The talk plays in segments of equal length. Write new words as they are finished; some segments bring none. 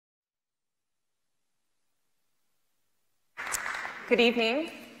Good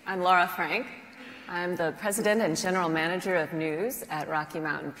evening. I'm Laura Frank. I'm the President and General Manager of News at Rocky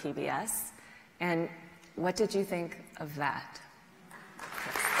Mountain PBS. And what did you think of that?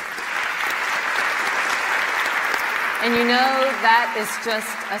 And you know, that is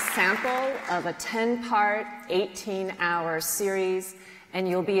just a sample of a 10-part, 18-hour series, and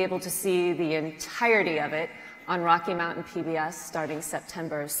you'll be able to see the entirety of it on Rocky Mountain PBS starting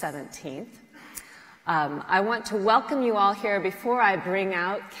September 17th. I want to welcome you all here. Before I bring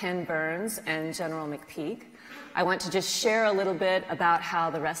out Ken Burns and General McPeak, I want to just share a little bit about how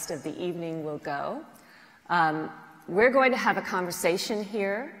the rest of the evening will go. We're going to have a conversation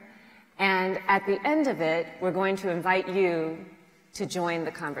here, and at the end of it, we're going to invite you to join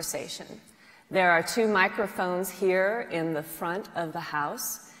the conversation. There are 2 microphones here in the front of the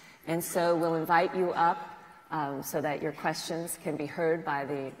house, and so we'll invite you up so that your questions can be heard by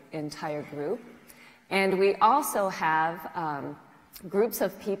the entire group. And we also have groups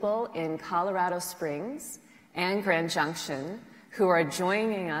of people in Colorado Springs and Grand Junction who are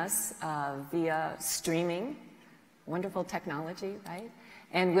joining us via streaming. Wonderful technology, right?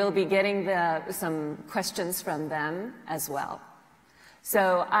 And we'll be getting some questions from them as well.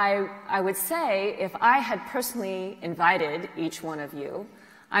 So I would say if I had personally invited each one of you,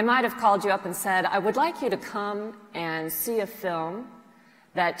 I might have called you up and said, I would like you to come and see a film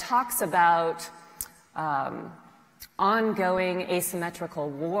that talks about ongoing asymmetrical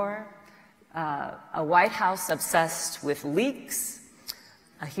war, a White House obsessed with leaks,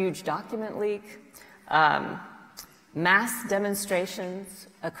 a huge document leak, mass demonstrations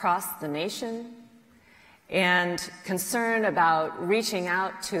across the nation, and concern about reaching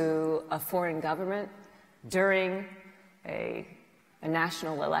out to a foreign government during a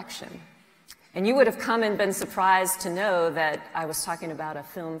national election. And you would have come and been surprised to know that I was talking about a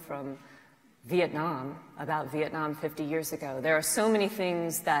film from Vietnam, about Vietnam 50 years ago. There are so many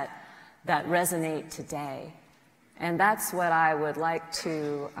things that resonate today. And that's what I would like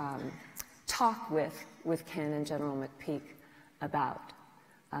to talk with Ken and General McPeak about.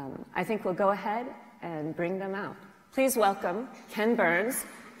 I think we'll go ahead and bring them out. Please welcome Ken Burns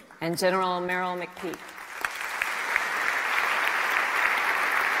and General Merrill McPeak.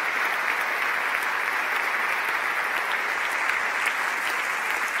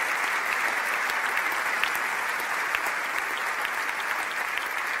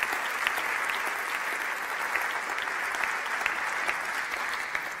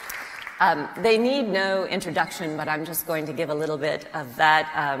 They need no introduction, but I'm just going to give a little bit of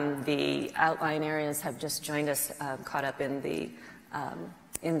that. The outline areas have just joined us, caught up in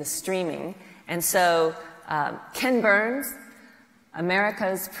the streaming. And so Ken Burns,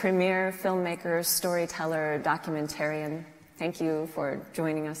 America's premier filmmaker, storyteller, documentarian, thank you for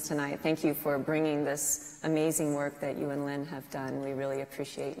joining us tonight. Thank you for bringing this amazing work that you and Lynn have done. We really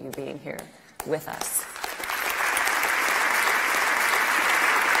appreciate you being here with us.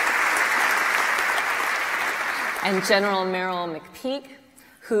 And General Merrill McPeak,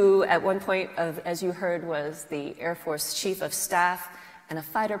 who at one point, as you heard, was the Air Force Chief of Staff and a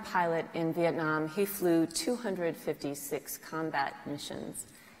fighter pilot in Vietnam. He flew 256 combat missions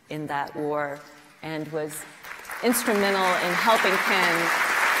in that war and was instrumental in helping Ken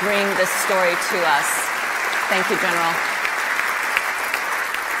bring this story to us. Thank you, General.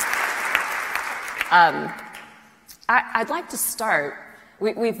 I'd like to start.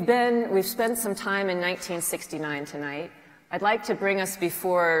 We've spent some time in 1969 tonight. I'd like to bring us,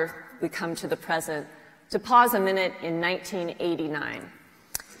 before we come to the present, to pause a minute in 1989.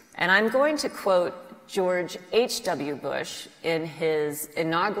 And I'm going to quote George H.W. Bush in his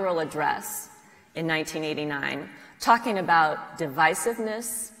inaugural address in 1989, talking about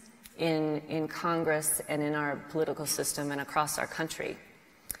divisiveness in Congress and in our political system and across our country.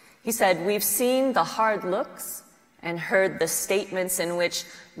 He said, "We've seen the hard looks and heard the statements in which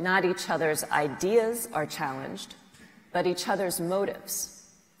not each other's ideas are challenged, but each other's motives.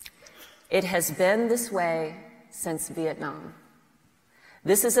 It has been this way since Vietnam.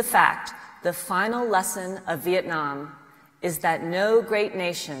 This is a fact. The final lesson of Vietnam is that no great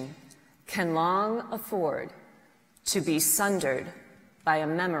nation can long afford to be sundered by a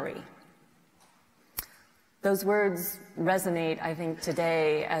memory." Those words resonate, I think,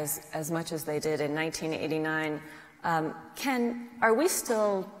 today as much as they did in 1989. Ken, are we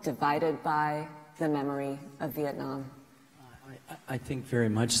still divided by the memory of Vietnam? I think very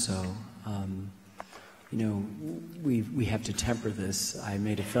much so. You know, we have to temper this. I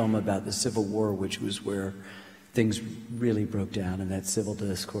made a film about the Civil War, which was where things really broke down and that civil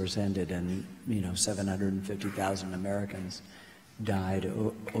discourse ended, and 750,000 Americans died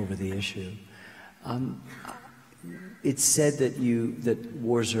over the issue. it's said that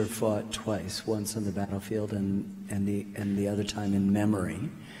wars are fought twice, once on the battlefield and the other time in memory.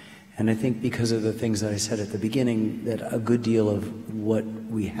 And I think because of the things that I said at the beginning, that a good deal of what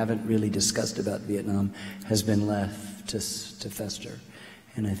we haven't really discussed about Vietnam has been left to fester.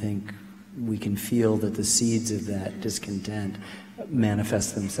 And I think we can feel that the seeds of that discontent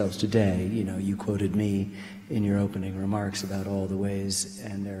manifest themselves today. You know, you quoted me in your opening remarks about all the ways,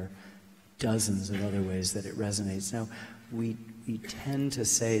 and there are dozens of other ways that it resonates. Now, we tend to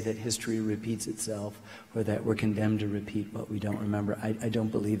say that history repeats itself, or that we're condemned to repeat what we don't remember. I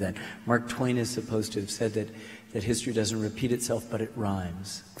don't believe that. Mark Twain is supposed to have said that history doesn't repeat itself, but it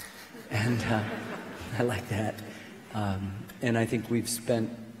rhymes. And I like that. And I think we've spent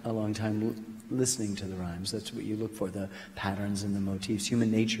a long time listening to the rhymes. That's what you look for, the patterns and the motifs.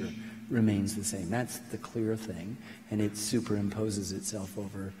 Human nature remains the same. That's the clear thing, and it superimposes itself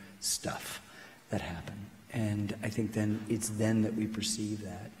over stuff that happened. And I think it's then that we perceive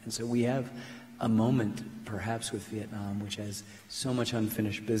that. And so we have a moment, perhaps with Vietnam, which has so much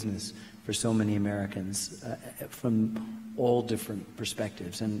unfinished business for so many Americans from all different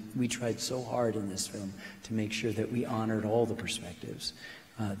perspectives. And we tried so hard in this film to make sure that we honored all the perspectives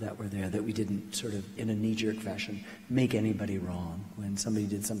that were there, that we didn't sort of, in a knee-jerk fashion, make anybody wrong. When somebody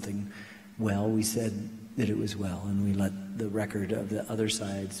did something well, we said that it was well, and we let the record of the other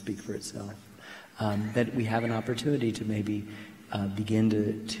side speak for itself. That we have an opportunity to maybe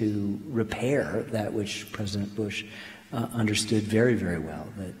begin to repair that which President Bush understood very, very well.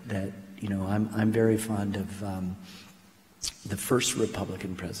 That you know, I'm very fond of the first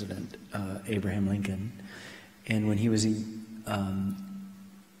Republican president, Abraham Lincoln, and when he was a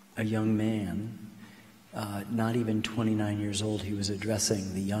young man, not even 29 years old, he was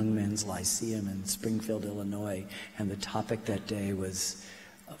addressing the Young Men's Lyceum in Springfield, Illinois, and the topic that day was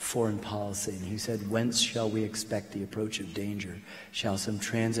foreign policy. And he said, "Whence shall we expect the approach of danger? Shall some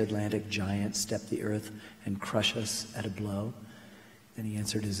transatlantic giant step the earth and crush us at a blow?" And he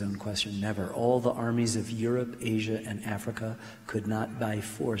answered his own question, "Never. All the armies of Europe, Asia, and Africa could not by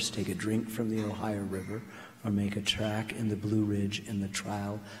force take a drink from the Ohio River or make a track in the Blue Ridge in the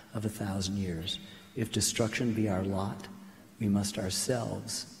trial of 1,000 years. If destruction be our lot, we must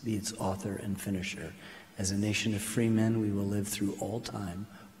ourselves be its author and finisher. As a nation of free men, we will live through all time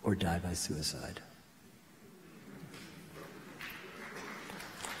or die by suicide."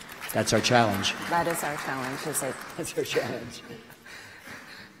 That's our challenge. That is our challenge, is it? That's our challenge.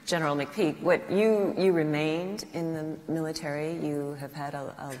 General McPeak, you remained in the military. You have had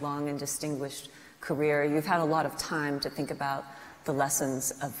a long and distinguished career. You've had a lot of time to think about the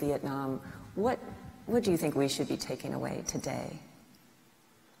lessons of Vietnam. What do you think we should be taking away today?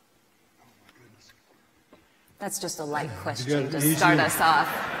 That's just a light question to start us off.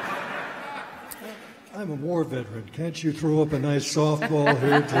 I'm a war veteran. Can't you throw up a nice softball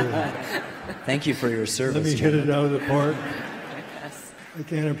here to... Thank you for your service. Let me hit it out of the park. Yes. I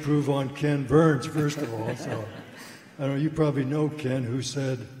can't improve on Ken Burns, first of all. So, I don't know, you probably know Ken, who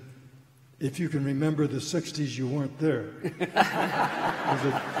said, "If you can remember the 60s, you weren't there." Was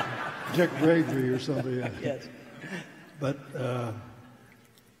it Dick Gregory or somebody? Yes. But,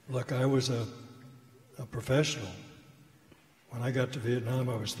 look, I was a professional. When I got to Vietnam,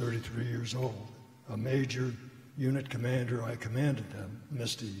 I was 33 years old. A major unit commander, I commanded them,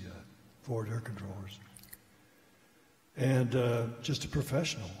 Misty forward air controllers. And just a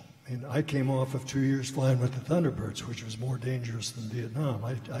professional. I mean, I came off of 2 years flying with the Thunderbirds, which was more dangerous than Vietnam.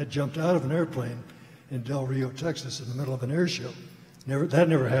 I jumped out of an airplane in Del Rio, Texas, in the middle of an air show. That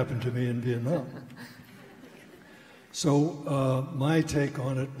never happened to me in Vietnam. So my take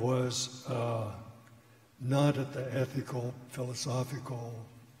on it was not at the ethical, philosophical,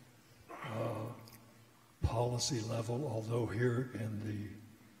 policy level, although here in the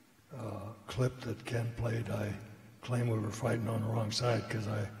clip that Ken played, I claim we were fighting on the wrong side because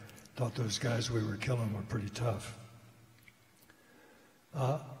I thought those guys we were killing were pretty tough.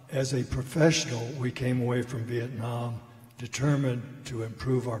 As a professional, we came away from Vietnam determined to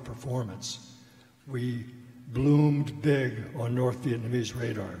improve our performance. We bloomed big on North Vietnamese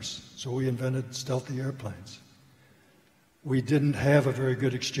radars, so we invented stealthy airplanes. We didn't have a very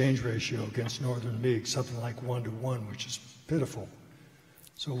good exchange ratio against Northern MiG, something like 1-to-1, which is pitiful.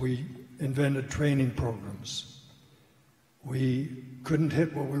 So we invented training programs. We couldn't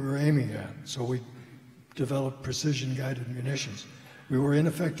hit what we were aiming at, so we developed precision-guided munitions. We were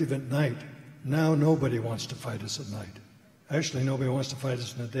ineffective at night. Now nobody wants to fight us at night. Actually, nobody wants to fight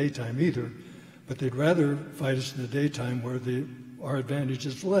us in the daytime either, but they'd rather fight us in the daytime where our advantage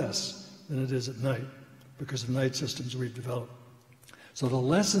is less than it is at night because of night systems we've developed. So the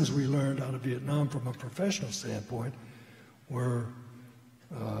lessons we learned out of Vietnam from a professional standpoint were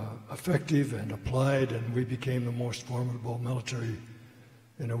effective and applied, and we became the most formidable military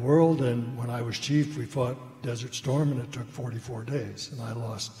in the world. And when I was chief, we fought Desert Storm, and it took 44 days, and I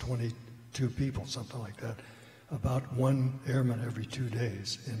lost 22 people, something like that, about one airman every 2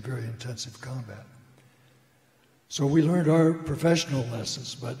 days in very intensive combat. So we learned our professional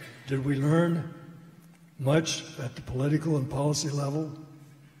lessons, but did we learn much at the political and policy level?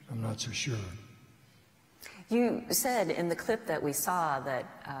 I'm not so sure. You said in the clip that we saw that,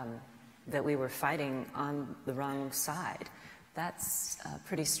 that we were fighting on the wrong side. That's a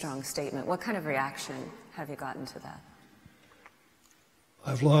pretty strong statement. What kind of reaction have you gotten to that?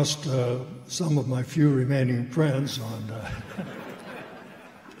 I've lost some of my few remaining friends on...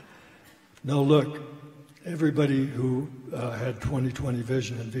 No, look, everybody who had 20/20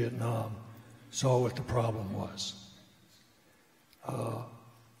 vision in Vietnam saw what the problem was.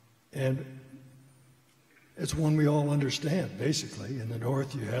 And it's one we all understand, basically. In the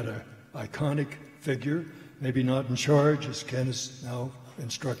North, you had an iconic figure, maybe not in charge, as Ken has now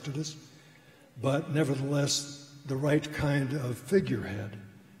instructed us, but nevertheless, the right kind of figurehead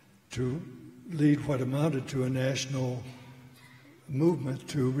to lead what amounted to a national movement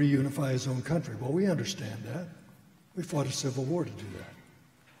to reunify his own country. Well, we understand that. We fought a civil war to do that.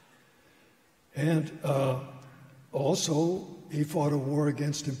 And also, he fought a war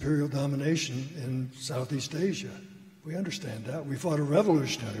against imperial domination in Southeast Asia. We understand that. We fought a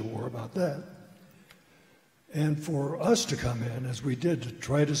revolutionary war about that. And for us to come in, as we did, to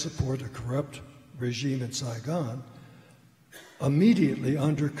try to support a corrupt regime in Saigon, immediately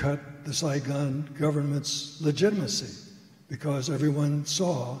undercut the Saigon government's legitimacy, because everyone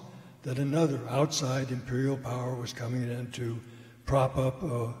saw that another outside imperial power was coming in to prop up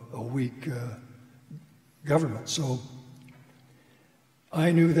a weak government. So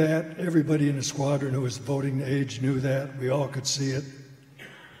I knew that. Everybody in the squadron who was voting age knew that. We all could see it.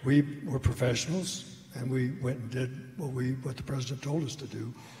 We were professionals, and we went and did what the president told us to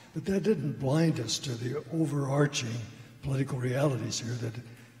do. But that didn't blind us to the overarching political realities here,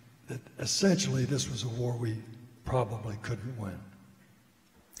 that essentially this was a war we probably couldn't win.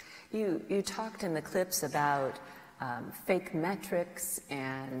 You talked in the clips about fake metrics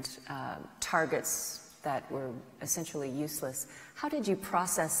and targets that were essentially useless. How did you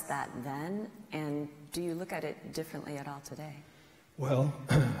process that then, and do you look at it differently at all today? Well,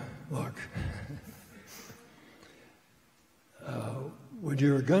 look, when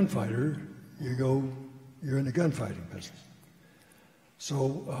you're a gunfighter, you're in the gunfighting business.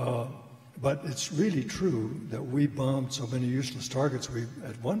 So, but it's really true that we bombed so many useless targets, we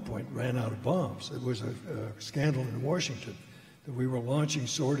at one point ran out of bombs. It was a scandal in Washington that we were launching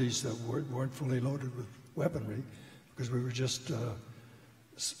sorties that weren't fully loaded with weaponry because we were just,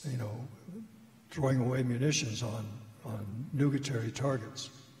 throwing away munitions on nugatory targets.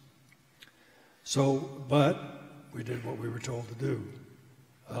 So, but we did what we were told to do.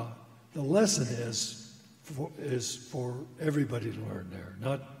 The lesson is for everybody to learn there,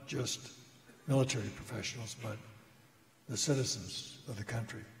 not just military professionals, but the citizens of the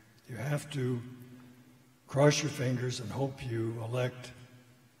country. You have to cross your fingers and hope you elect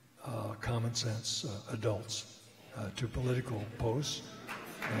common sense adults to political posts.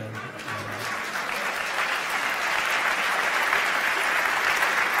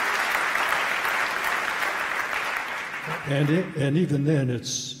 And even then,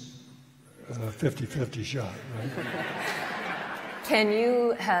 it's a 50-50 shot, right? Ken,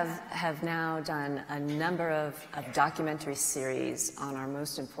 you have now done a number of documentary series on our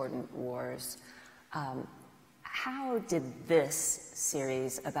most important wars. How did this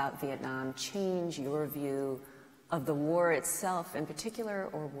series about Vietnam change your view of the war itself in particular,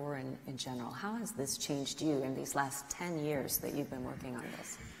 or war in general? How has this changed you in these last 10 years that you've been working on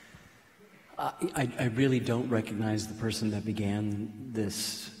this? I really don't recognize the person that began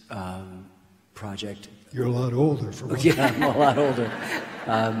this project. You're a lot older for one. Yeah, I'm a lot older.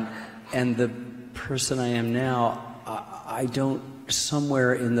 And the person I am now, I don't,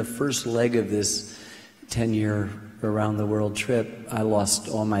 somewhere in the first leg of this 10-year around the world trip, I lost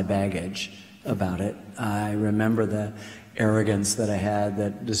all my baggage about it. I remember the arrogance that I had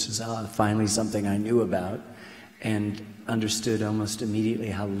that this was finally something I knew about, and understood almost immediately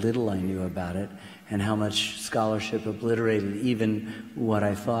how little I knew about it and how much scholarship obliterated even what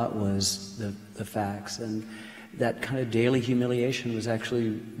I thought was the facts. And that kind of daily humiliation was actually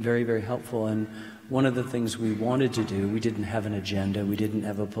very, very helpful. And one of the things we wanted to do, we didn't have an agenda, we didn't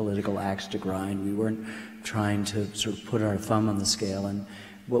have a political axe to grind, we weren't trying to sort of put our thumb on the scale. And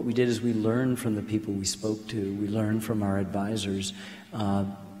what we did is we learned from the people we spoke to, we learned from our advisors,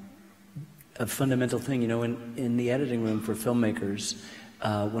 A fundamental thing, you know, in the editing room for filmmakers,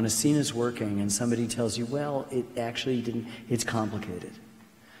 when a scene is working and somebody tells you, well, it actually didn't, it's complicated,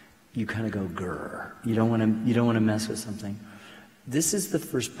 you kind of go, grrr. You don't want to mess with something. This is the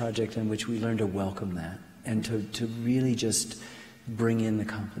first project in which we learned to welcome that and to really just bring in the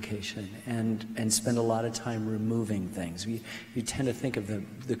complication and spend a lot of time removing things. You tend to think of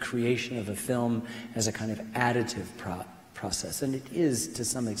the creation of a film as a kind of additive process, and it is to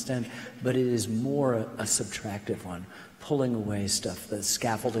some extent, but it is more a subtractive one, pulling away stuff, the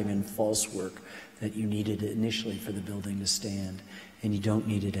scaffolding and false work that you needed initially for the building to stand, and you don't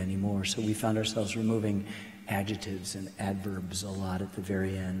need it anymore. So we found ourselves removing adjectives and adverbs a lot at the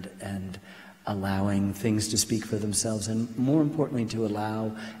very end, and allowing things to speak for themselves, and more importantly, to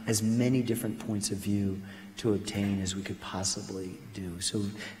allow as many different points of view to obtain as we could possibly do. So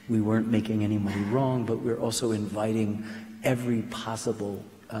we weren't making anybody wrong, but we're also inviting every possible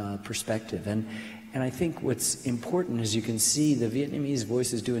perspective. And I think what's important is you can see the Vietnamese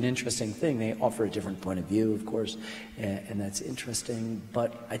voices do an interesting thing. They offer a different point of view, of course, and that's interesting.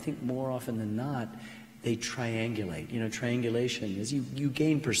 But I think more often than not, they triangulate. You know, triangulation is you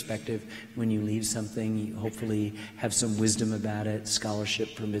gain perspective when you leave something. You hopefully have some wisdom about it.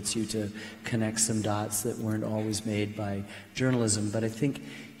 Scholarship permits you to connect some dots that weren't always made by journalism. But I think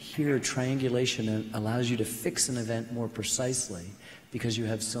here, triangulation allows you to fix an event more precisely because you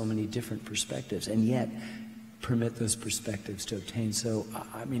have so many different perspectives, and yet permit those perspectives to obtain. So,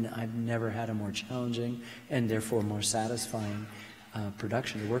 I mean, I've never had a more challenging and therefore more satisfying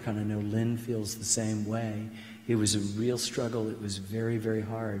production to work on. I know Lynn feels the same way. It was a real struggle. It was very, very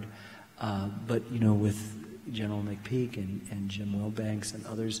hard. But, you know, with General McPeak and Jim Wilbanks and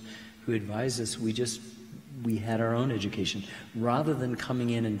others who advised us, we had our own education. Rather than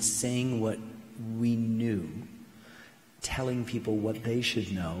coming in and saying what we knew, telling people what they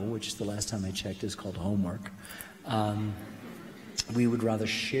should know, which the last time I checked is called homework, we would rather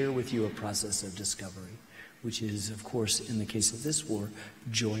share with you a process of discovery, which is, of course, in the case of this war,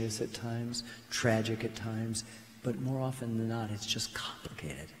 joyous at times, tragic at times, but more often than not, it's just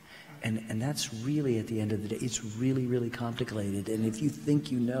complicated. And that's really, at the end of the day, it's really, really complicated. And if you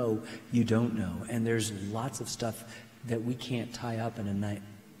think you know, you don't know. And there's lots of stuff that we can't tie up in a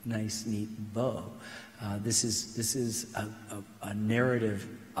nice, neat bow. This is a narrative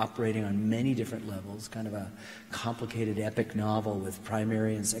operating on many different levels, kind of a complicated epic novel with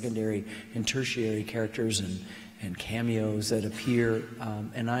primary and secondary and tertiary characters and cameos that appear,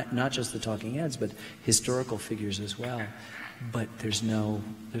 and not just the talking heads, but historical figures as well. But there's no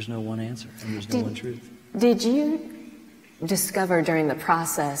one answer, and there's no one truth. Did you discover during the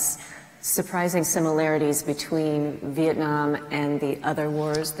process surprising similarities between Vietnam and the other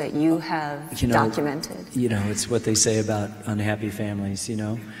wars that you have documented? You know, it's what they say about unhappy families, you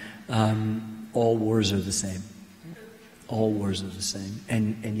know. All wars are the same. All wars are the same.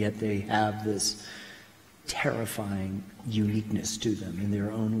 And yet they have this terrifying uniqueness to them in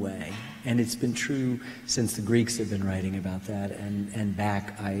their own way. And it's been true since the Greeks have been writing about that, and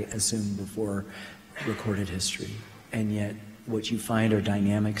back, I assume, before recorded history. And yet what you find are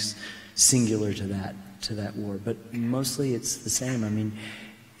dynamics singular to that war, but mostly it's the same. I mean,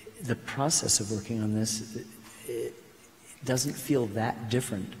 the process of working on this, it doesn't feel that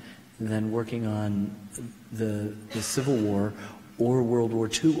different than working on the Civil War or World War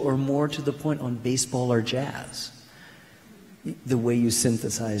II, or more to the point on baseball or jazz. The way you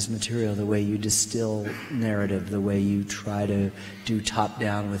synthesize material, the way you distill narrative, the way you try to do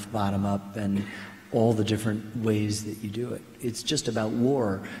top-down with bottom-up, and all the different ways that you do it. It's just about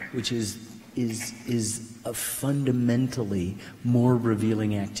war, which is a fundamentally more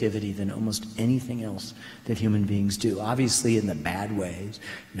revealing activity than almost anything else that human beings do. Obviously in the bad ways,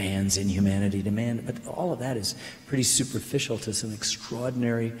 man's inhumanity to man, but all of that is pretty superficial to some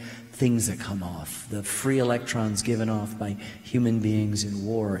extraordinary things that come off. The free electrons given off by human beings in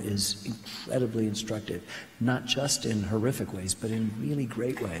war is incredibly instructive, not just in horrific ways, but in really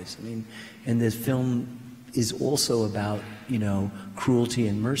great ways. I mean, and this film is also about, you know, cruelty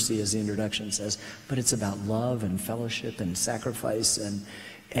and mercy, as the introduction says, but it's about love and fellowship and sacrifice,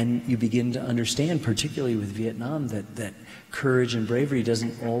 and you begin to understand, particularly with Vietnam, that courage and bravery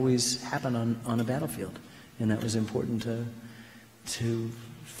doesn't always happen on a battlefield, and that was important to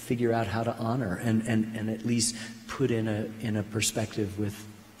figure out how to honor and at least put in a perspective with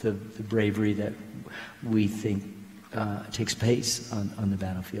the bravery that we think takes place on the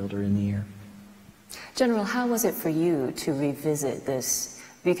battlefield or in the air. General, how was it for you to revisit this?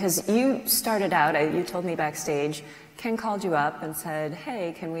 Because you started out, you told me backstage, Ken called you up and said,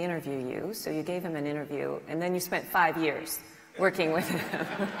 hey, can we interview you? So you gave him an interview, and then you spent 5 years working with him.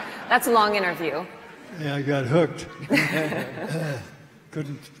 That's a long interview. Yeah, I got hooked.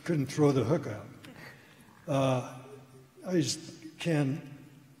 Couldn't throw the hook out. I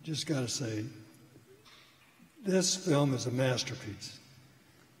just got to say, this film is a masterpiece,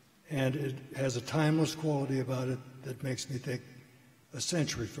 and it has a timeless quality about it that makes me think a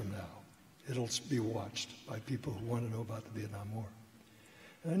century from now it'll be watched by people who want to know about the Vietnam War.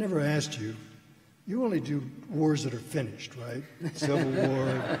 And I never asked you, you only do wars that are finished, right? Civil War,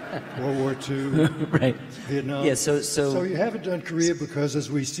 World War II, right. Vietnam. Yeah, so you haven't done Korea because,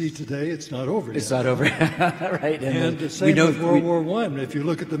 as we see today, it's not over yet. It's not over, right? And the same with World War I. If you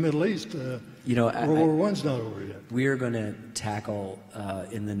look at the Middle East, World War I's not over yet. We are going to tackle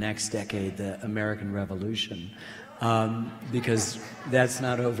in the next decade the American Revolution, because that's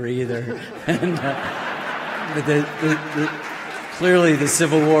not over either. And clearly the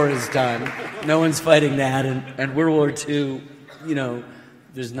Civil War is done. No one's fighting that, and World War II,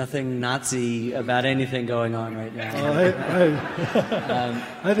 there's nothing Nazi about anything going on right now.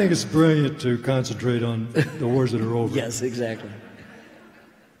 I think it's brilliant to concentrate on the wars that are over. Yes, exactly.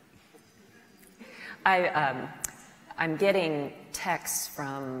 I'm getting texts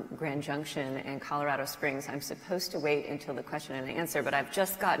from Grand Junction and Colorado Springs. I'm supposed to wait until the question and answer, but I've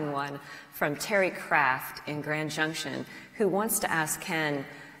just gotten one from Terry Kraft in Grand Junction, who wants to ask Ken,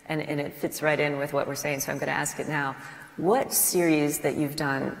 and it fits right in with what we're saying, so I'm going to ask it now. What series that you've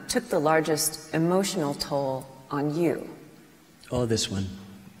done took the largest emotional toll on you? Oh, this one.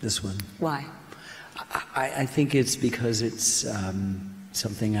 Why? I think it's because it's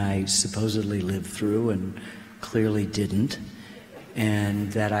something I supposedly lived through and clearly didn't,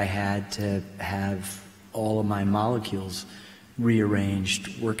 and that I had to have all of my molecules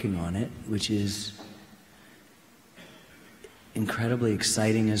rearranged working on it, which is incredibly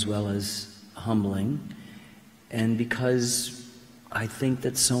exciting as well as humbling. And because I think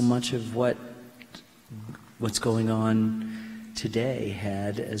that so much of what's going on today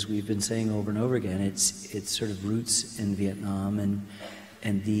had, as we've been saying over and over again, its sort of roots in Vietnam,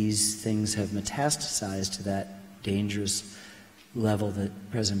 and these things have metastasized to that dangerous level that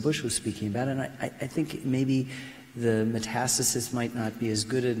President Bush was speaking about. And I think maybe the metastasis might not be as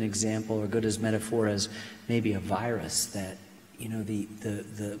good an example or good as metaphor as maybe a virus that,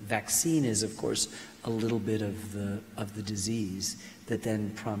 the vaccine is, of course, a little bit of the disease that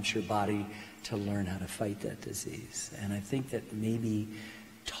then prompts your body to learn how to fight that disease. And I think that maybe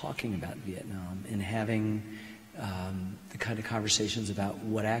talking about Vietnam and having the kind of conversations about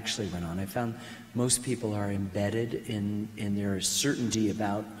what actually went on. I found most people are embedded in their certainty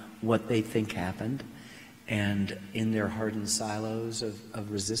about what they think happened, and in their hardened silos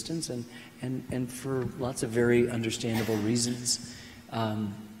of resistance, and for lots of very understandable reasons.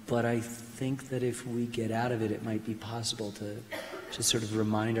 But I think that if we get out of it, it might be possible to just sort of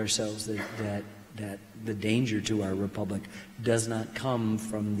remind ourselves that the danger to our republic does not come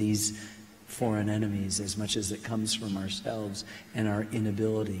from these foreign enemies as much as it comes from ourselves and our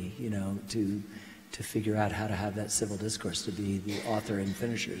inability, to figure out how to have that civil discourse, to be the author and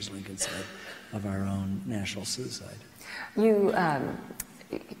finisher, as Lincoln said, of our own national suicide. Do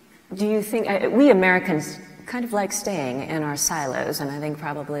you think, we Americans kind of like staying in our silos, and I think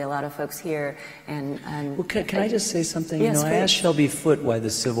probably a lot of folks here, Well, can I just say something? Yes, I asked Shelby Foote why the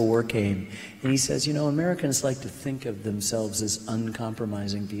Civil War came, and he says, Americans like to think of themselves as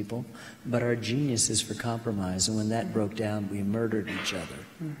uncompromising people, but our genius is for compromise, and when that broke down, we murdered each other.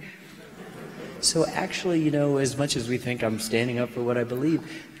 Mm-hmm. So actually, as much as we think I'm standing up for what I believe,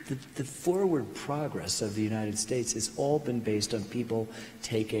 the forward progress of the United States has all been based on people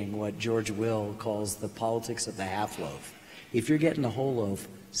taking what George Will calls the politics of the half loaf. If you're getting the whole loaf,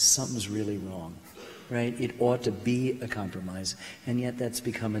 something's really wrong, right? It ought to be a compromise, and yet that's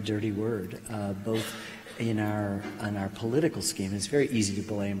become a dirty word, both in our political scheme. It's very easy to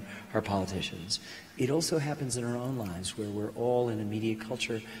blame our politicians. It also happens in our own lives, where we're all in a media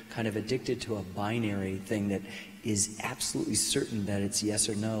culture kind of addicted to a binary thing that is absolutely certain that it's yes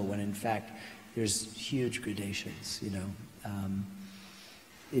or no, when in fact there's huge gradations.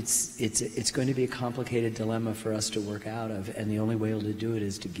 It's going to be a complicated dilemma for us to work out of, and the only way to do it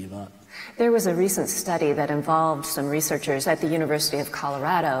is to give up. There was a recent study that involved some researchers at the University of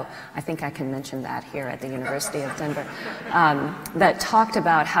Colorado, I think I can mention that here at the University of Denver, that talked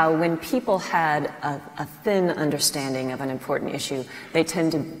about how when people had a thin understanding of an important issue, they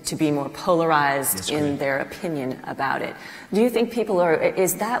tended to be more polarized in their opinion about it. Do you think people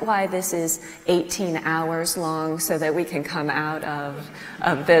is that why this is 18 hours long, so that we can come out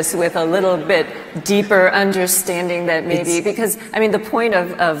of this with a little bit deeper understanding that maybe, because, the point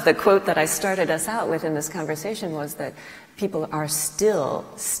of the quote quote that I started us out with in this conversation was that people are still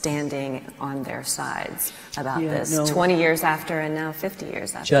standing on their sides about this, 20 years after and now 50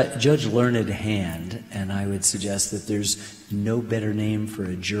 years after. Judge Learned Hand, and I would suggest that there's no better name for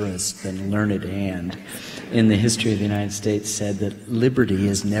a jurist than Learned Hand, in the history of the United States, said that liberty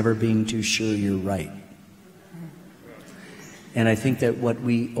is never being too sure you're right. And I think that what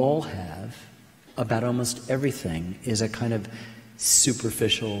we all have about almost everything is a kind of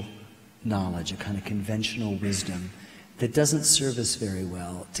superficial knowledge, a kind of conventional wisdom that doesn't serve us very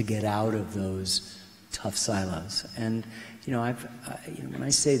well to get out of those tough silos. And you know, when I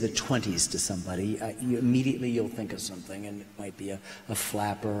say the 20s to somebody, immediately you'll think of something, and it might be a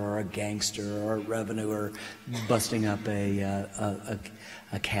flapper or a gangster or a revenuer busting up a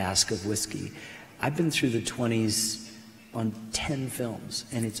cask of whiskey. I've been through the 20s on 10 films,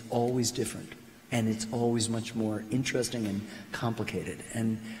 and it's always different, and it's always much more interesting and complicated.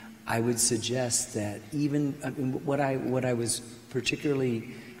 And I would suggest that even what I was particularly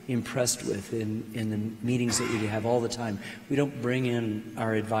impressed with in the meetings that we have all the time, we don't bring in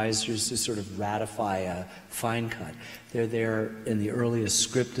our advisors to sort of ratify a fine cut. They're there in the earliest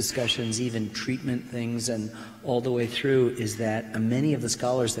script discussions, even treatment things, and all the way through is that many of the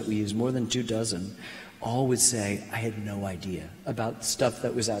scholars that we use, more than 24, all would say, I had no idea about stuff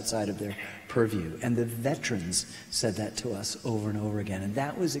that was outside of their purview. And the veterans said that to us over and over again. And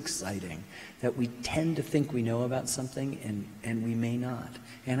that was exciting, that we tend to think we know about something and we may not.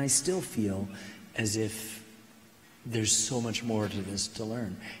 And I still feel as if there's so much more to this to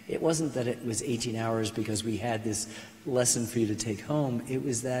learn. It wasn't that it was 18 hours because we had this lesson for you to take home. It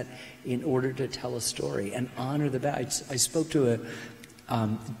was that in order to tell a story and honor the battle. I spoke to I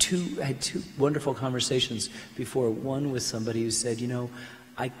had two wonderful conversations before. One with somebody who said, you know,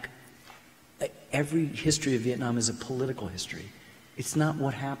 every history of Vietnam is a political history. It's not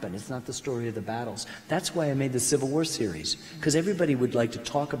what happened. It's not the story of the battles. That's why I made the Civil War series, because everybody would like to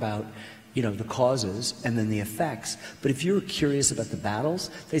talk about, you know, the causes and then the effects. But if you're curious about the battles,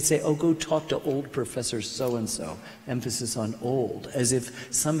 they'd say, oh, go talk to old Professor so-and-so, emphasis on old, as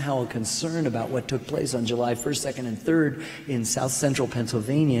if somehow a concern about what took place on July 1st, 2nd, and 3rd in South Central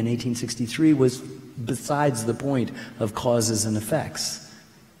Pennsylvania in 1863 was besides the point of causes and effects.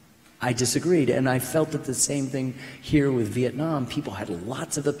 I disagreed, and I felt that the same thing here with Vietnam. People had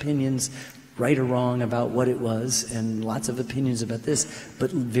lots of opinions, right or wrong, about what it was, and lots of opinions about this, but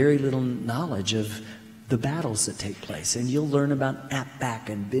very little knowledge of the battles that take place. And you'll learn about Ap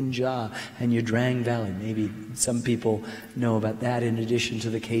Bac and Bin Ja and Ia Drang Valley. Maybe some people know about that, in addition to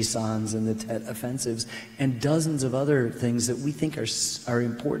the Khe Sans and the Tet offensives, and dozens of other things that we think are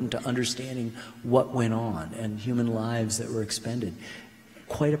important to understanding what went on and human lives that were expended.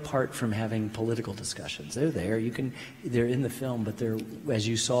 Quite apart from having political discussions. They're there. They're in the film, but they're, as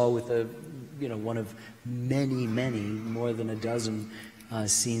you saw with one of many, more than a dozen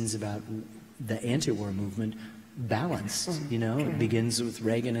scenes about the anti-war movement, balanced. You know, it begins with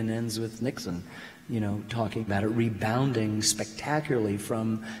Reagan and ends with Nixon. You know, talking about it rebounding spectacularly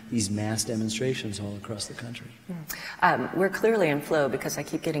from these mass demonstrations all across the country. We're clearly in flow because I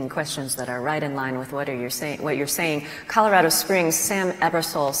keep getting questions that are right in line with what you're saying. Colorado Springs, Sam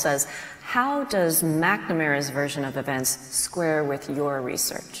Ebersole says, how does McNamara's version of events square with your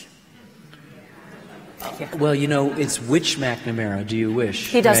research? Yeah. Well, you know, it's which McNamara do you wish?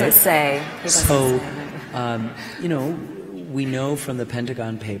 He doesn't right? say. He doesn't say. You know, we know from the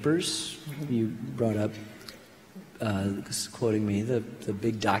Pentagon Papers, you brought up, quoting me, the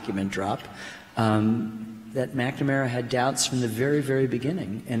big document drop, that McNamara had doubts from the very, very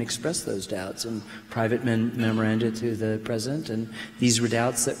beginning and expressed those doubts in private memoranda to the president. And these were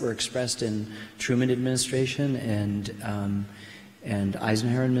doubts that were expressed in Truman administration and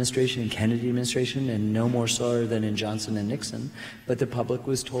Eisenhower administration and Kennedy administration, and no more so than in Johnson and Nixon. But the public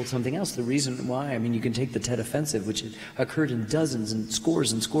was told something else. The reason why, I mean, you can take the Tet Offensive, which occurred in dozens and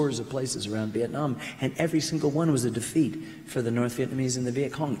scores of places around Vietnam, and every single one was a defeat for the North Vietnamese and the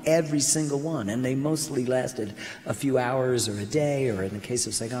Viet Cong. Every single one. And they mostly lasted a few hours or a day, or in the case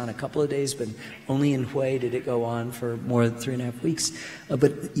of Saigon, a couple of days, but only in Hue did it go on for more than 3.5 weeks.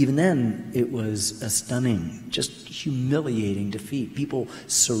 But even then, it was a stunning, just humiliating defeat. People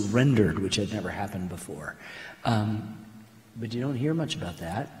surrendered, which had never happened before. But you don't hear much about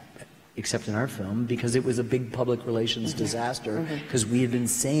that, except in our film, because it was a big public relations disaster, because we had been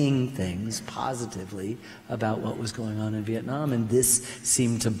saying things positively about what was going on in Vietnam, and this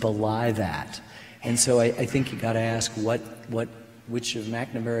seemed to belie that. And so I think you got to ask, which of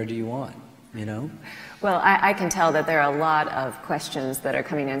McNamara do you want? you know? Well, I can tell that there are a lot of questions that are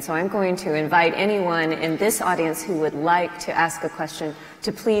coming in, so I'm going to invite anyone in this audience who would like to ask a question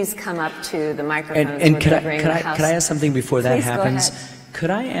to please come up to the microphones. And could I ask something before that happens? Go ahead. Could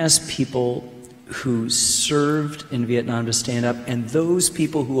I ask people who served in Vietnam to stand up, and those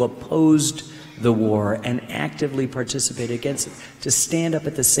people who opposed the war and actively participated against it to stand up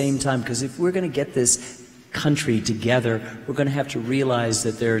at the same time? Because if we're going to get this country together, we're going to have to realize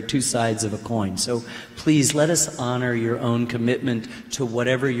that there are two sides of a coin. So please let us honor your own commitment to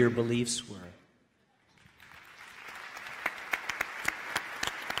whatever your beliefs were.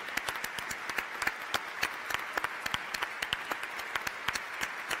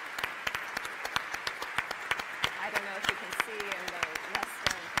 I don't know if you can see in the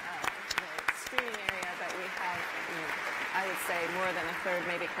western the screening area, but we have, I would say, more than a third,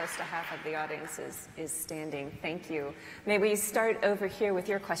 maybe close to half of the audience is standing. Thank you. May we start over here with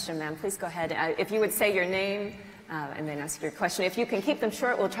your question, ma'am? Please go ahead. If you would say your name and then ask your question. If you can keep them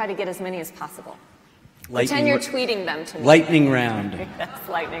short, we'll try to get as many as possible. Pretend you're tweeting them to me. Lightning round. That's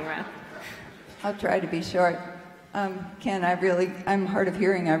lightning round. I'll try to be short. Ken, I'm hard of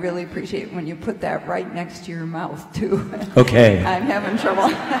hearing. I really appreciate when you put that right next to your mouth, too. Okay. I'm having trouble.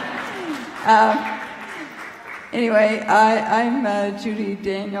 Anyway, I'm Judy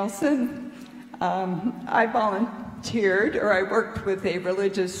Danielson. I volunteered, or I worked with a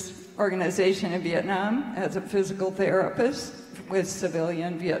religious organization in Vietnam as a physical therapist with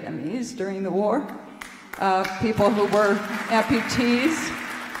civilian Vietnamese during the war. People who were amputees,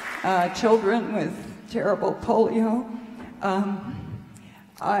 children with terrible polio.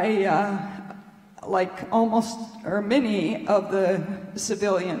 Like many of the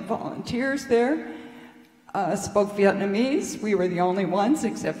civilian volunteers there, spoke Vietnamese. We were the only ones,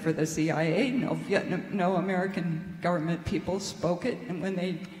 except for the CIA. No American government people spoke it, and when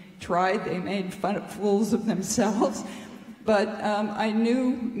they tried, they made fools of themselves. But I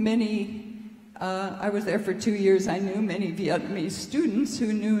knew many. I was there for 2 years. I knew many Vietnamese students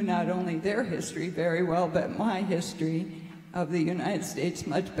who knew not only their history very well, but my history of the United States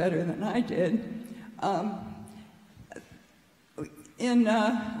much better than I did. I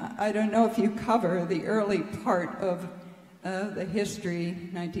don't know if you cover the early part of the history,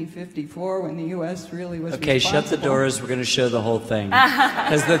 1954, when the U.S. really was Okay, shut the doors. We're going to show the whole thing.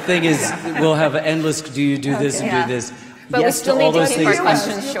 Because the thing is, we'll have endless, do you do this and do this. But yes, we still need to keep our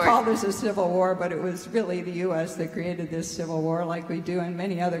questions short. You call this a civil war, but it was really the U.S. that created this civil war, like we do in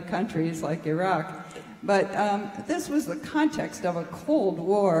many other countries, like Iraq. But this was the context of a Cold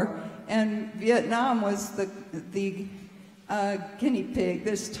War, and Vietnam was the guinea pig,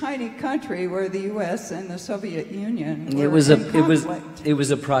 this tiny country where the U.S. and the Soviet Union were it was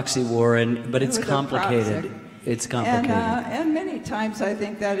a proxy war, but it's complicated. It's complicated. And many times I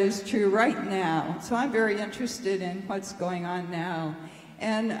think that is true right now. So I'm very interested in what's going on now.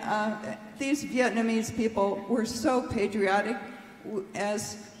 And these Vietnamese people were so patriotic.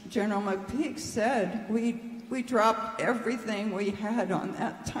 As General McPeak said, we dropped everything we had on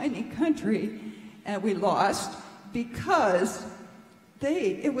that tiny country, and we lost because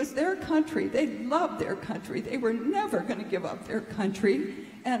it was their country. They loved their country. They were never going to give up their country.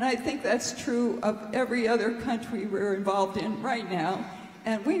 And I think that's true of every other country we're involved in right now.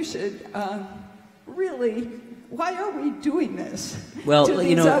 And we should really, why are we doing this to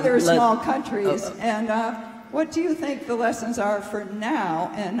these other small countries? And what do you think the lessons are for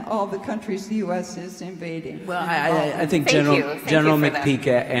now and all the countries the U.S. is invading? Well, I think General McPeak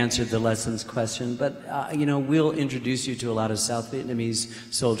answered the lessons question, but we'll introduce you to a lot of South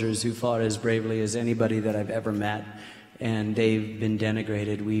Vietnamese soldiers who fought as bravely as anybody that I've ever met, and they've been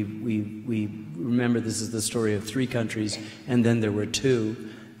denigrated. We remember this is the story of 3 countries, and then there were 2,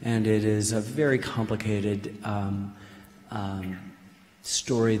 and it is a very complicated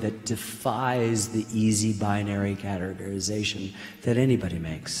story that defies the easy binary categorization that anybody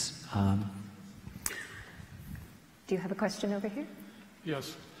makes. Do you have a question over here?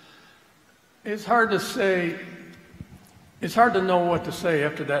 Yes. It's hard to say, it's hard to know what to say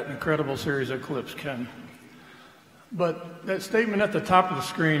after that incredible series of clips, Ken. But that statement at the top of the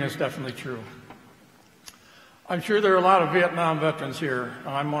screen is definitely true. I'm sure there are a lot of Vietnam veterans here.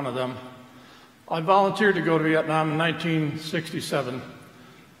 I'm one of them. I volunteered to go to Vietnam in 1967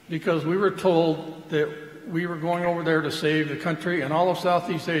 because we were told that we were going over there to save the country and all of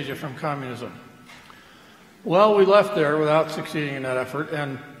Southeast Asia from communism. Well, we left there without succeeding in that effort,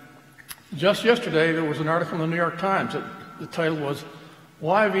 and just yesterday there was an article in the New York Times that the title was,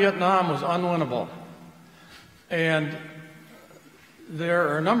 "Why Vietnam Was Unwinnable." And there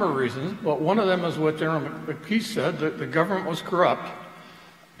are a number of reasons, but one of them is what General McPeak said, that the government was corrupt.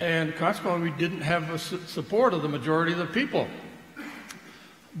 and consequently we didn't have the support of the majority of the people.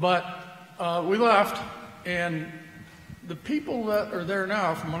 But we left, and the people that are there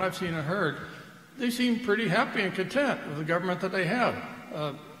now, from what I've seen and heard, they seem pretty happy and content with the government that they have.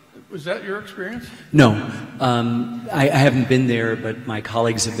 Was that your experience? No. I haven't been there, but my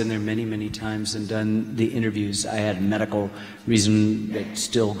colleagues have been there many, many times and done the interviews. I had a medical reason that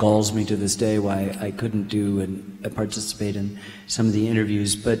still galls me to this day why I couldn't do and participate in some of the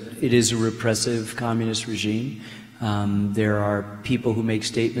interviews, but it is a repressive communist regime. There are people who make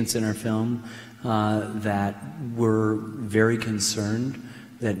statements in our film that were very concerned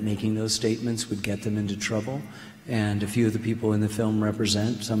that making those statements would get them into trouble. And a few of the people in the film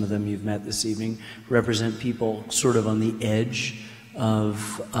represent, some of them you've met this evening, represent people sort of on the edge of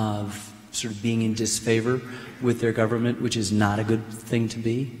sort of being in disfavor with their government, which is not a good thing to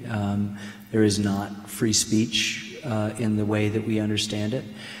be. There is not free speech in the way that we understand it.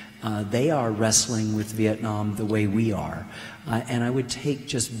 They are wrestling with Vietnam the way we are. And I would take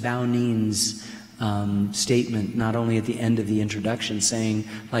just Bao Nin's statement, not only at the end of the introduction, saying,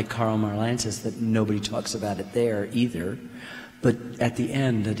 like Karl Marlantes, that nobody talks about it there either, but at the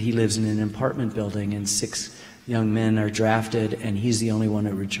end that he lives in an apartment building and 6 young men are drafted and he's the only one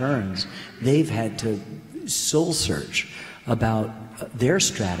who returns. They've had to soul search about their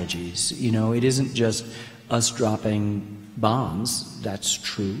strategies. You know, it isn't just us dropping bombs, that's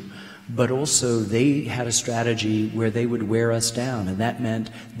true, but also they had a strategy where they would wear us down, and that meant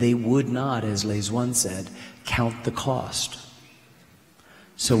they would not, as Les One said, count the cost.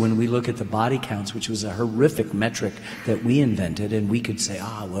 So when we look at the body counts, which was a horrific metric that we invented, and we could say,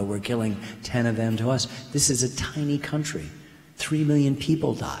 well, we're killing 10 of them to us. This is a tiny country. 3 million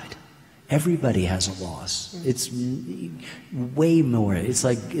people died. Everybody has a loss. It's way more. It's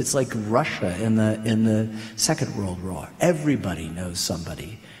like Russia in the Second World War. Everybody knows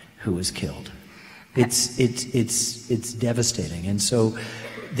somebody who was killed. It's devastating. And so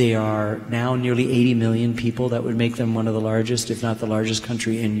they are now nearly 80 million people. That would make them one of the largest, if not the largest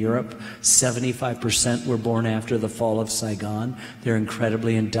country in Europe. 75% were born after the fall of Saigon. They're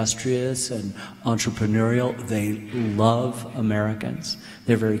incredibly industrious and entrepreneurial. They love Americans.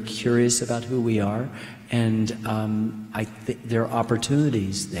 They're very curious about who we are. And I think there are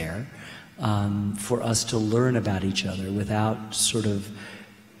opportunities there for us to learn about each other without sort of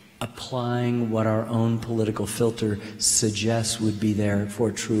applying what our own political filter suggests would be there for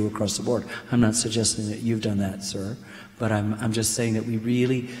true across the board. I'm not suggesting that you've done that, sir, but I'm just saying that we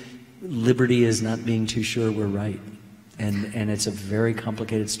really, liberty is not being too sure we're right. And it's a very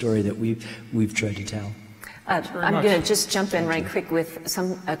complicated story that we've tried to tell. I'm going to just jump in right quick with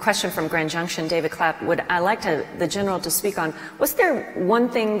a question from Grand Junction. David Clapp, would I like the General to speak on, was there one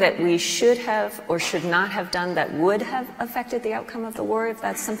thing that we should have or should not have done that would have affected the outcome of the war, if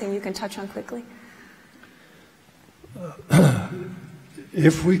that's something you can touch on quickly?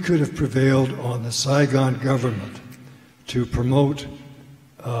 If we could have prevailed on the Saigon government to promote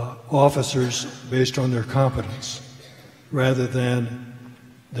officers based on their competence rather than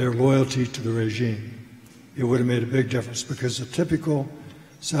their loyalty to the regime, it would have made a big difference, because a typical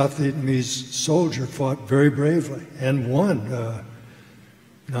South Vietnamese soldier fought very bravely and won.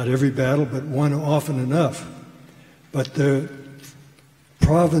 Not every battle, but won often enough. But the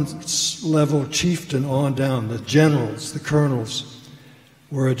province-level chieftain on down, the generals, the colonels,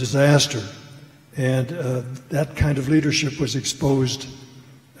 were a disaster. And that kind of leadership was exposed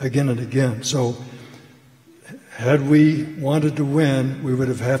again and again. So had we wanted to win, we would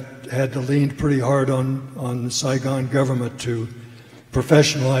have had to lean pretty hard on the Saigon government to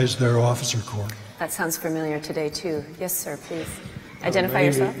professionalize their officer corps. That sounds familiar today, too. Yes, sir, please. Identify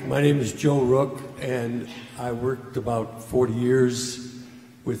yourself. My name is Joe Rook, and I worked about 40 years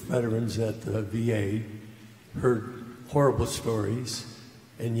with veterans at the VA, heard horrible stories,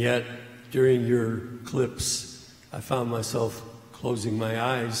 and yet during your clips, I found myself closing my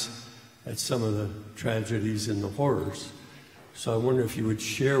eyes at some of the tragedies and the horrors. So I wonder if you would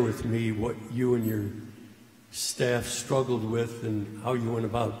share with me what you and your staff struggled with and how you went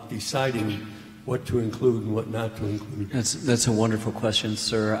about deciding what to include and what not to include. That's a wonderful question,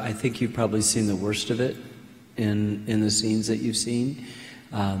 sir. I think you've probably seen the worst of it in the scenes that you've seen.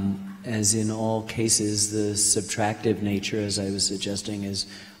 As in all cases, the subtractive nature, as I was suggesting, is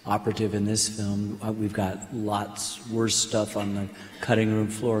operative in this film. We've got lots worse stuff on the cutting room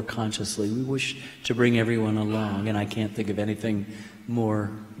floor consciously. We wish to bring everyone along, and I can't think of anything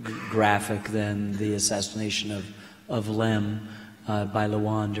more graphic than the assassination of Lem by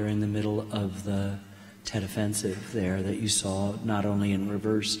Lawan during the middle of the Tet Offensive there that you saw not only in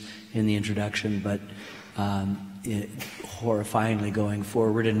reverse in the introduction, but horrifyingly going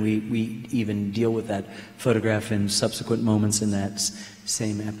forward, and we even deal with that photograph in subsequent moments in that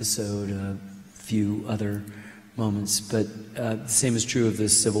same episode, a few other moments. But the same is true of the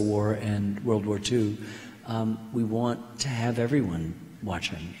Civil War and World War II. We want to have everyone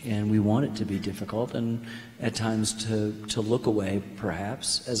watching, and we want it to be difficult, and at times to look away,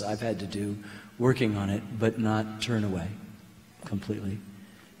 perhaps, as I've had to do working on it, but not turn away completely.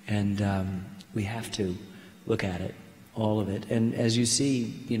 And we have to look at it, all of it. And as you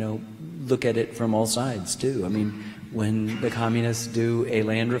see, you know, look at it from all sides too. I mean, when the communists do a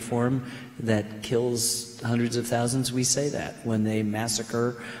land reform that kills hundreds of thousands, we say that. When they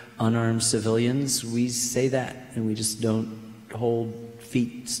massacre unarmed civilians, we say that. And we just don't hold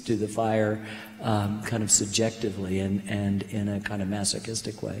feet to the fire kind of subjectively and in a kind of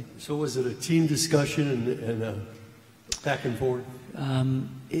masochistic way. So was it a team discussion and a back and forth?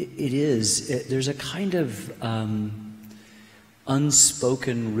 It is. There's a kind of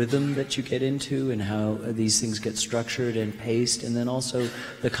unspoken rhythm that you get into and how these things get structured and paced, and then also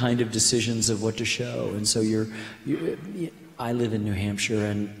the kind of decisions of what to show. And so I live in New Hampshire,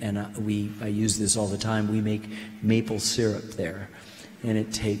 and I use this all the time. We make maple syrup there, and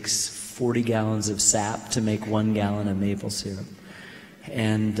it takes 40 gallons of sap to make 1 gallon of maple syrup.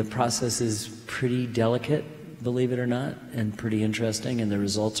 And the process is pretty delicate, believe it or not, and pretty interesting, and the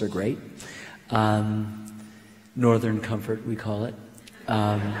results are great. Northern comfort, we call it.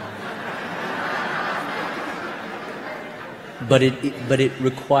 But it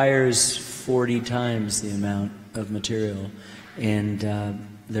requires 40 times the amount of material, and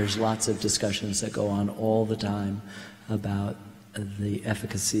there's lots of discussions that go on all the time about the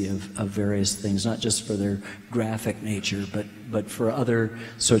efficacy of various things, not just for their graphic nature, but for other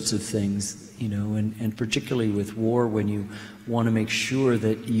sorts of things, you know, and particularly with war, when you want to make sure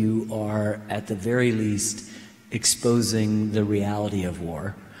that you are, at the very least, exposing the reality of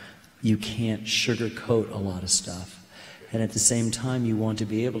war. You can't sugarcoat a lot of stuff. And at the same time, you want to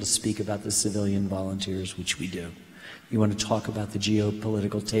be able to speak about the civilian volunteers, which we do. You want to talk about the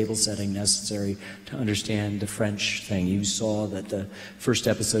geopolitical table setting necessary to understand the French thing. You saw that the first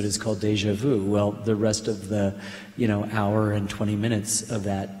episode is called Déjà Vu. Well, the rest of the, hour and 20 minutes of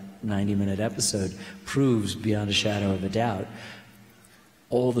that 90-minute episode proves beyond a shadow of a doubt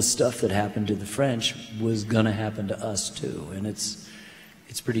all the stuff that happened to the French was going to happen to us too. And it's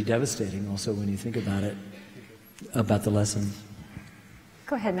pretty devastating also when you think about it, about the lessons.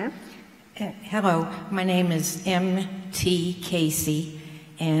 Go ahead, ma'am. Hello, my name is M.T. Casey,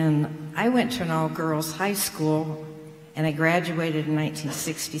 and I went to an all-girls high school, and I graduated in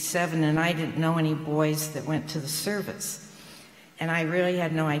 1967, and I didn't know any boys that went to the service. And I really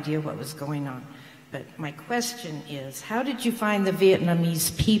had no idea what was going on. But my question is, how did you find the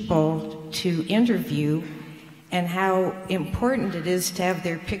Vietnamese people to interview, and how important it is to have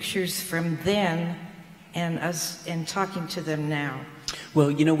their pictures from then and talking to them now?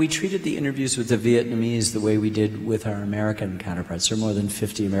 Well, we treated the interviews with the Vietnamese the way we did with our American counterparts. There are more than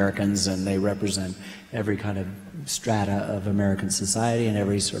 50 Americans, and they represent every kind of strata of American society and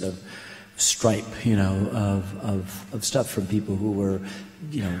every sort of stripe, of stuff, from people who were,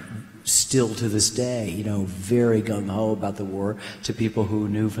 still to this day, very gung-ho about the war, to people who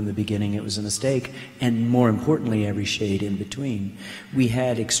knew from the beginning it was a mistake, and more importantly, every shade in between. We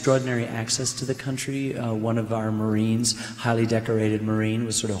had extraordinary access to the country. One of our Marines, highly decorated Marine,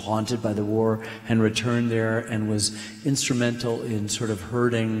 was sort of haunted by the war and returned there and was instrumental in sort of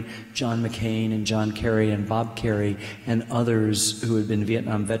herding John McCain and John Kerry and Bob Kerry and others who had been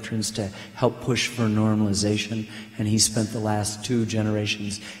Vietnam veterans to help push for normalization, and he spent the last 2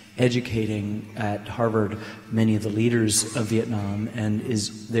 generations educating at Harvard many of the leaders of Vietnam and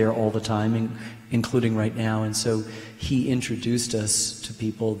is there all the time, including right now. And so he introduced us to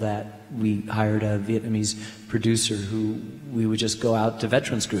people that we hired a Vietnamese producer who we would just go out to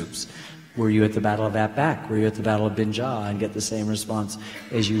veterans groups. Were you at the Battle of Ap Bac? Were you at the Battle of Bin Jah? And get the same response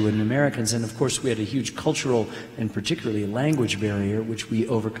as you would in Americans. And of course we had a huge cultural and particularly language barrier, which we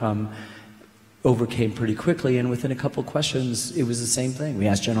overcame pretty quickly, and within a couple questions, it was the same thing. We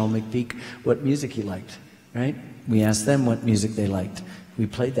asked General McPeak what music he liked, right? We asked them what music they liked. We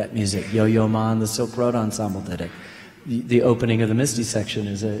played that music. Yo-Yo Ma and the Silk Road Ensemble did it. The opening of the Misty section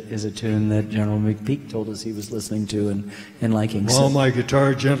is a tune that General McPeak told us he was listening to and liking. While my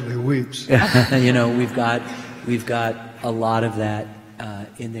guitar gently weeps. We've got a lot of that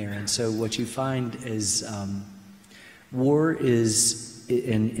in there. And so what you find is war is,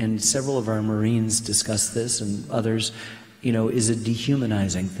 and several of our Marines discuss this, and others, is a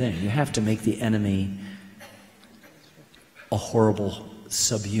dehumanizing thing. You have to make the enemy a horrible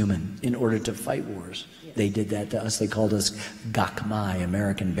subhuman in order to fight wars. Yes. They did that to us. They called us gakmai,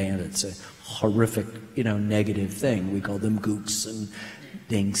 American bandits, a horrific, negative thing. We called them gooks and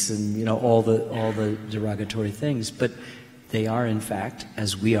dinks and, all the derogatory things. But they are, in fact,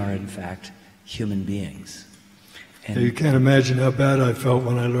 as we are, in fact, human beings. And you can't imagine how bad I felt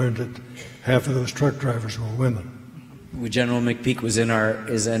when I learned that half of those truck drivers were women. General McPeak was in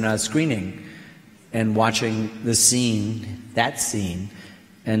our screening and watching the scene,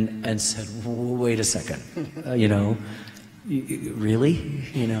 and said, "Wait a second, really,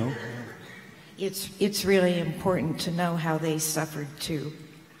 It's really important to know how they suffered too,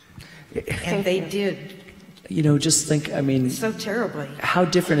 and they did. Just think. So terribly. How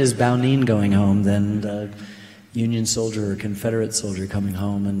different is Baonin going home than the Union soldier or Confederate soldier coming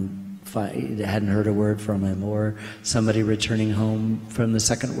home and hadn't heard a word from him, or somebody returning home from the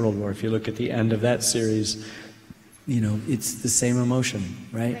Second World War? If you look at the end of that series, it's the same emotion,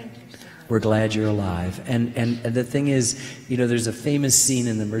 right? We're glad you're alive. And the thing is, there's a famous scene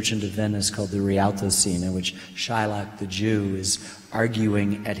in The Merchant of Venice called the Rialto scene, in which Shylock the Jew is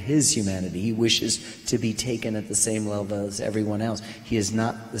arguing at his humanity. He wishes to be taken at the same level as everyone else. He is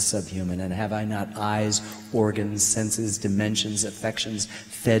not the subhuman. And have I not eyes, organs, senses, dimensions, affections,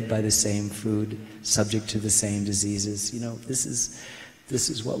 fed by the same food, subject to the same diseases? This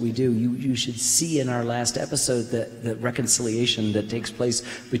is what we do. You should see in our last episode the reconciliation that takes place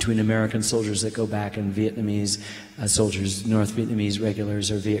between American soldiers that go back and Vietnamese soldiers, North Vietnamese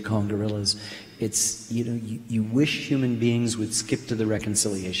regulars or Viet Cong guerrillas. It's, you wish human beings would skip to the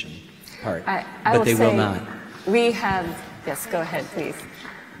reconciliation part, but they will not. We have, yes, go ahead, please.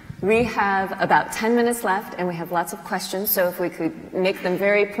 We have about 10 minutes left, and we have lots of questions, so if we could make them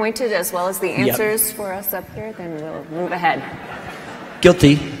very pointed as well as the answers for us up here, then we'll move ahead.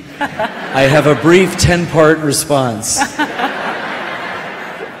 Guilty. I have a brief 10-part response.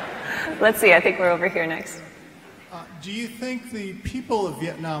 Let's see, I think we're over here next. Do you think the people of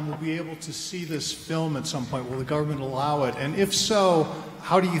Vietnam will be able to see this film at some point? Will the government allow it? And if so,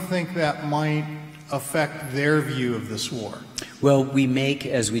 how do you think that might affect their view of this war? Well, we make,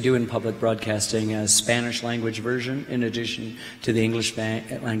 as we do in public broadcasting, a Spanish language version in addition to the English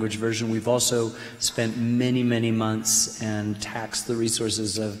language version. We've also spent many, many months and taxed the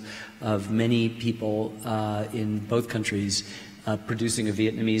resources of many people in both countries producing a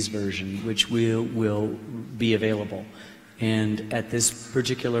Vietnamese version, which will be available. And at this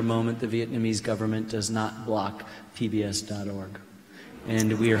particular moment, the Vietnamese government does not block pbs.org.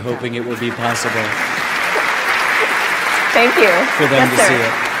 And we are hoping it will be possible. Thank you. For them to see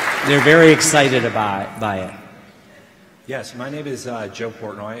it. They're very excited by it. Yes, my name is Joe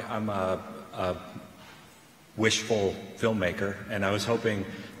Portnoy. I'm a wishful filmmaker, and I was hoping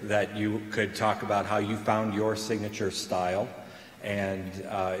that you could talk about how you found your signature style and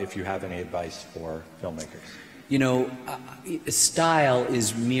if you have any advice for filmmakers. Style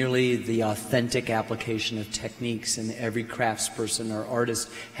is merely the authentic application of techniques, and every craftsperson or artist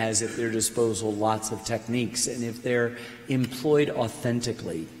has at their disposal lots of techniques, and if they're employed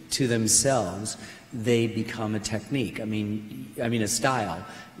authentically to themselves, they become a technique. I mean a style.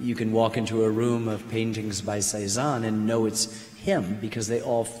 You can walk into a room of paintings by Cezanne and know it's him because they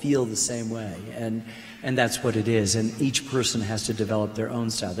all feel the same way, and that's what it is. And each person has to develop their own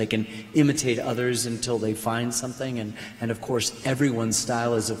style. They can imitate others until they find something, and of course everyone's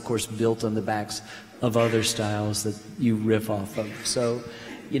style is of course built on the backs of other styles that you riff off of. So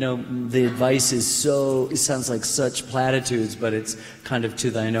the advice is it sounds like such platitudes, but it's kind of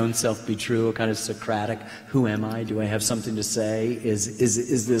to thine own self be true, a kind of Socratic, who am I? Do I have something to say?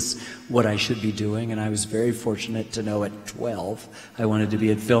 Is this what I should be doing? And I was very fortunate to know at 12 I wanted to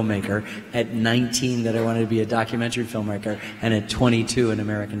be a filmmaker, at 19 that I wanted to be a documentary filmmaker, and at 22 in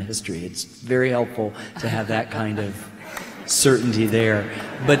American history. It's very helpful to have that kind of certainty there.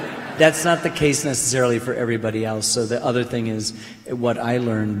 But that's not the case necessarily for everybody else. So the other thing is, what I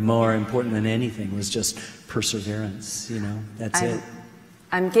learned more important than anything was just perseverance. That's it.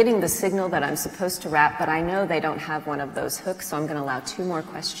 I'm getting the signal that I'm supposed to wrap, but I know they don't have one of those hooks, so I'm going to allow 2 more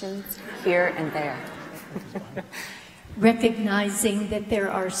questions here and there. Recognizing that there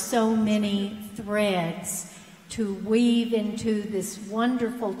are so many threads to weave into this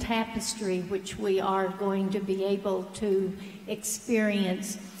wonderful tapestry which we are going to be able to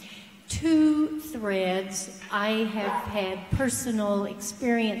experience. 2 threads I have had personal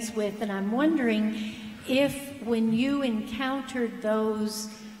experience with, and I'm wondering if when you encountered those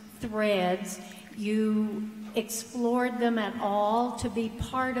threads, you explored them at all to be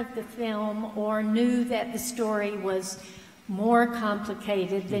part of the film, or knew that the story was more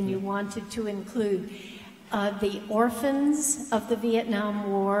complicated than you wanted to include. the orphans of the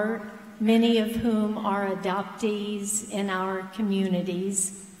Vietnam War, many of whom are adoptees in our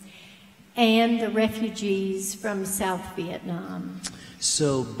communities, and the refugees from South Vietnam.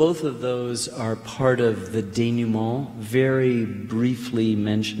 So both of those are part of the denouement, very briefly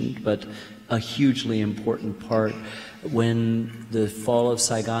mentioned, but a hugely important part. When the fall of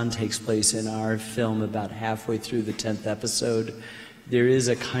Saigon takes place in our film, about halfway through the 10th episode, there is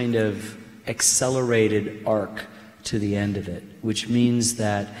a kind of accelerated arc to the end of it, which means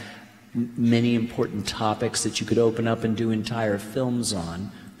that many important topics that you could open up and do entire films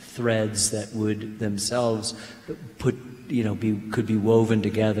on, threads that would themselves could be woven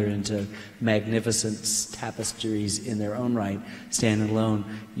together into magnificent tapestries in their own right, stand alone,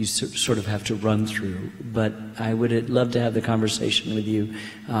 you sort of have to run through. But I would love to have the conversation with you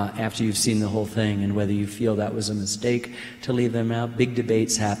after you've seen the whole thing, and whether you feel that was a mistake to leave them out. Big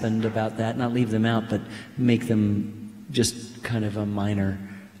debates happened about that, not leave them out, but make them just kind of a minor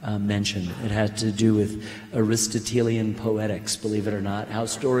mention. It had to do with Aristotelian poetics, believe it or not, how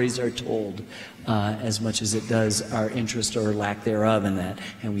stories are told, as much as it does our interest or lack thereof in that.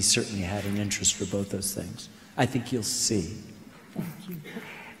 And we certainly had an interest for both those things. I think you'll see. Thank you.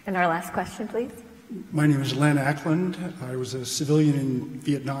 And our last question, please. My name is Len Ackland. I was a civilian in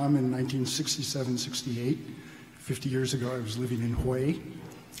Vietnam in 1967-68. 50 years ago, I was living in Hue.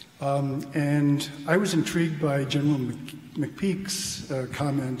 And I was intrigued by General McPeak's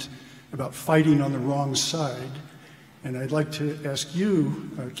comment about fighting on the wrong side. And I'd like to ask you,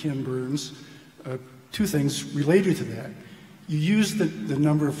 Ken Burns, two things related to that. You used the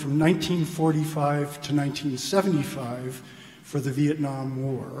number from 1945 to 1975 for the Vietnam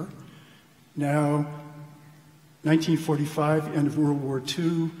War. Now, 1945, end of World War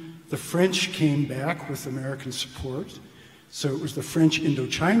II, the French came back with American support. So it was the French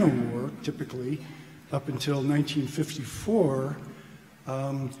Indochina War, typically, up until 1954,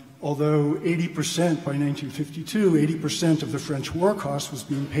 although 80% by 1952, 80% of the French war cost was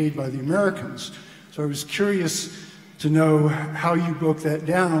being paid by the Americans. So I was curious to know how you broke that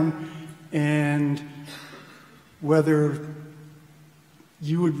down and whether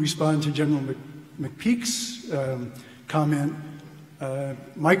you would respond to General McPeak's comment.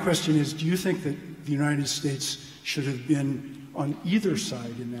 My question is, do you think that the United States should have been on either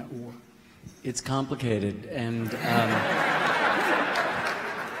side in that war? It's complicated, and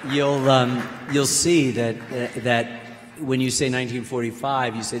you'll see that when you say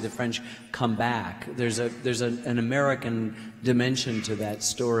 1945, you say the French come back. There's an American dimension to that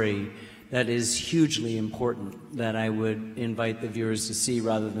story that is hugely important, that I would invite the viewers to see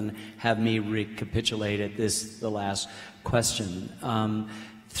rather than have me recapitulate at the last question.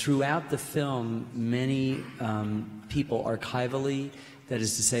 Throughout the film, many people archivally, that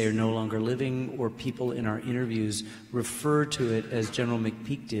is to say, are no longer living, or people in our interviews refer to it, as General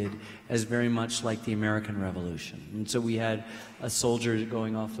McPeak did, as very much like the American Revolution. And so we had a soldier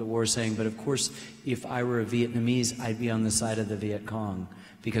going off the war saying, but of course, if I were a Vietnamese, I'd be on the side of the Viet Cong,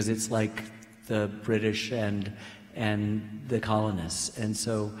 because it's like the British and the colonists. And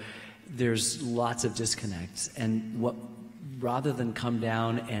so there's lots of disconnects. And rather than come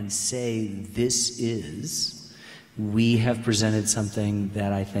down and say, this is, we have presented something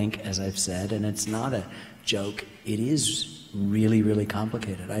that I think, as I've said, and it's not a joke, it is really, really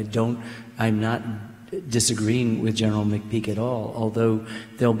complicated. I'm not disagreeing with General McPeak at all, although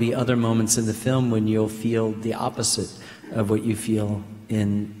there'll be other moments in the film when you'll feel the opposite of what you feel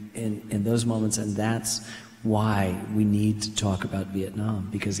in those moments, and that's why we need to talk about Vietnam,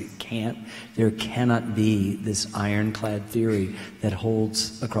 because there cannot be this ironclad theory that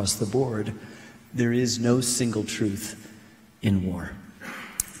holds across the board. There is no single truth in war.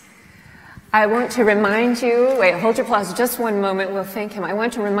 I want to remind you, wait, hold your applause just one moment, we'll thank him. I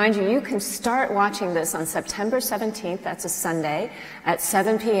want to remind you, you can start watching this on September 17th, that's a Sunday, at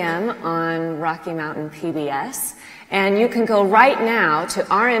 7 p.m. on Rocky Mountain PBS. And you can go right now to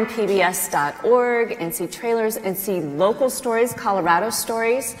rmpbs.org and see trailers and see local stories, Colorado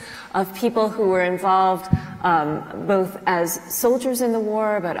stories, of people who were involved both as soldiers in the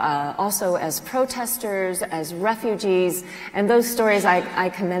war, but also as protesters, as refugees, and those stories, I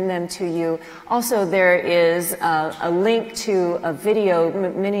commend them to you. Also, there is a link to a video.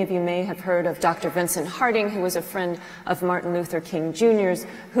 Many of you may have heard of Dr. Vincent Harding, who was a friend of Martin Luther King Jr.'s,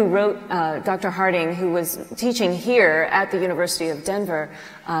 who wrote, Dr. Harding, who was teaching here here at the University of Denver,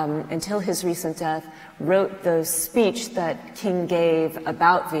 until his recent death, wrote the speech that King gave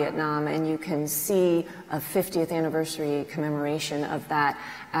about Vietnam, and you can see a 50th anniversary commemoration of that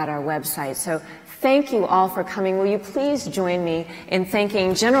at our website. So thank you all for coming. Will you please join me in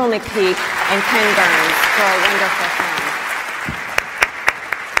thanking General McPeak and Ken Burns for a wonderful film.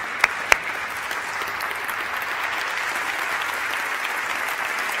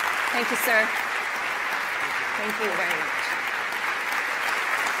 Thank you, sir. Thank you very much.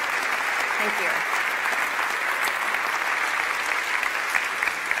 Thank you.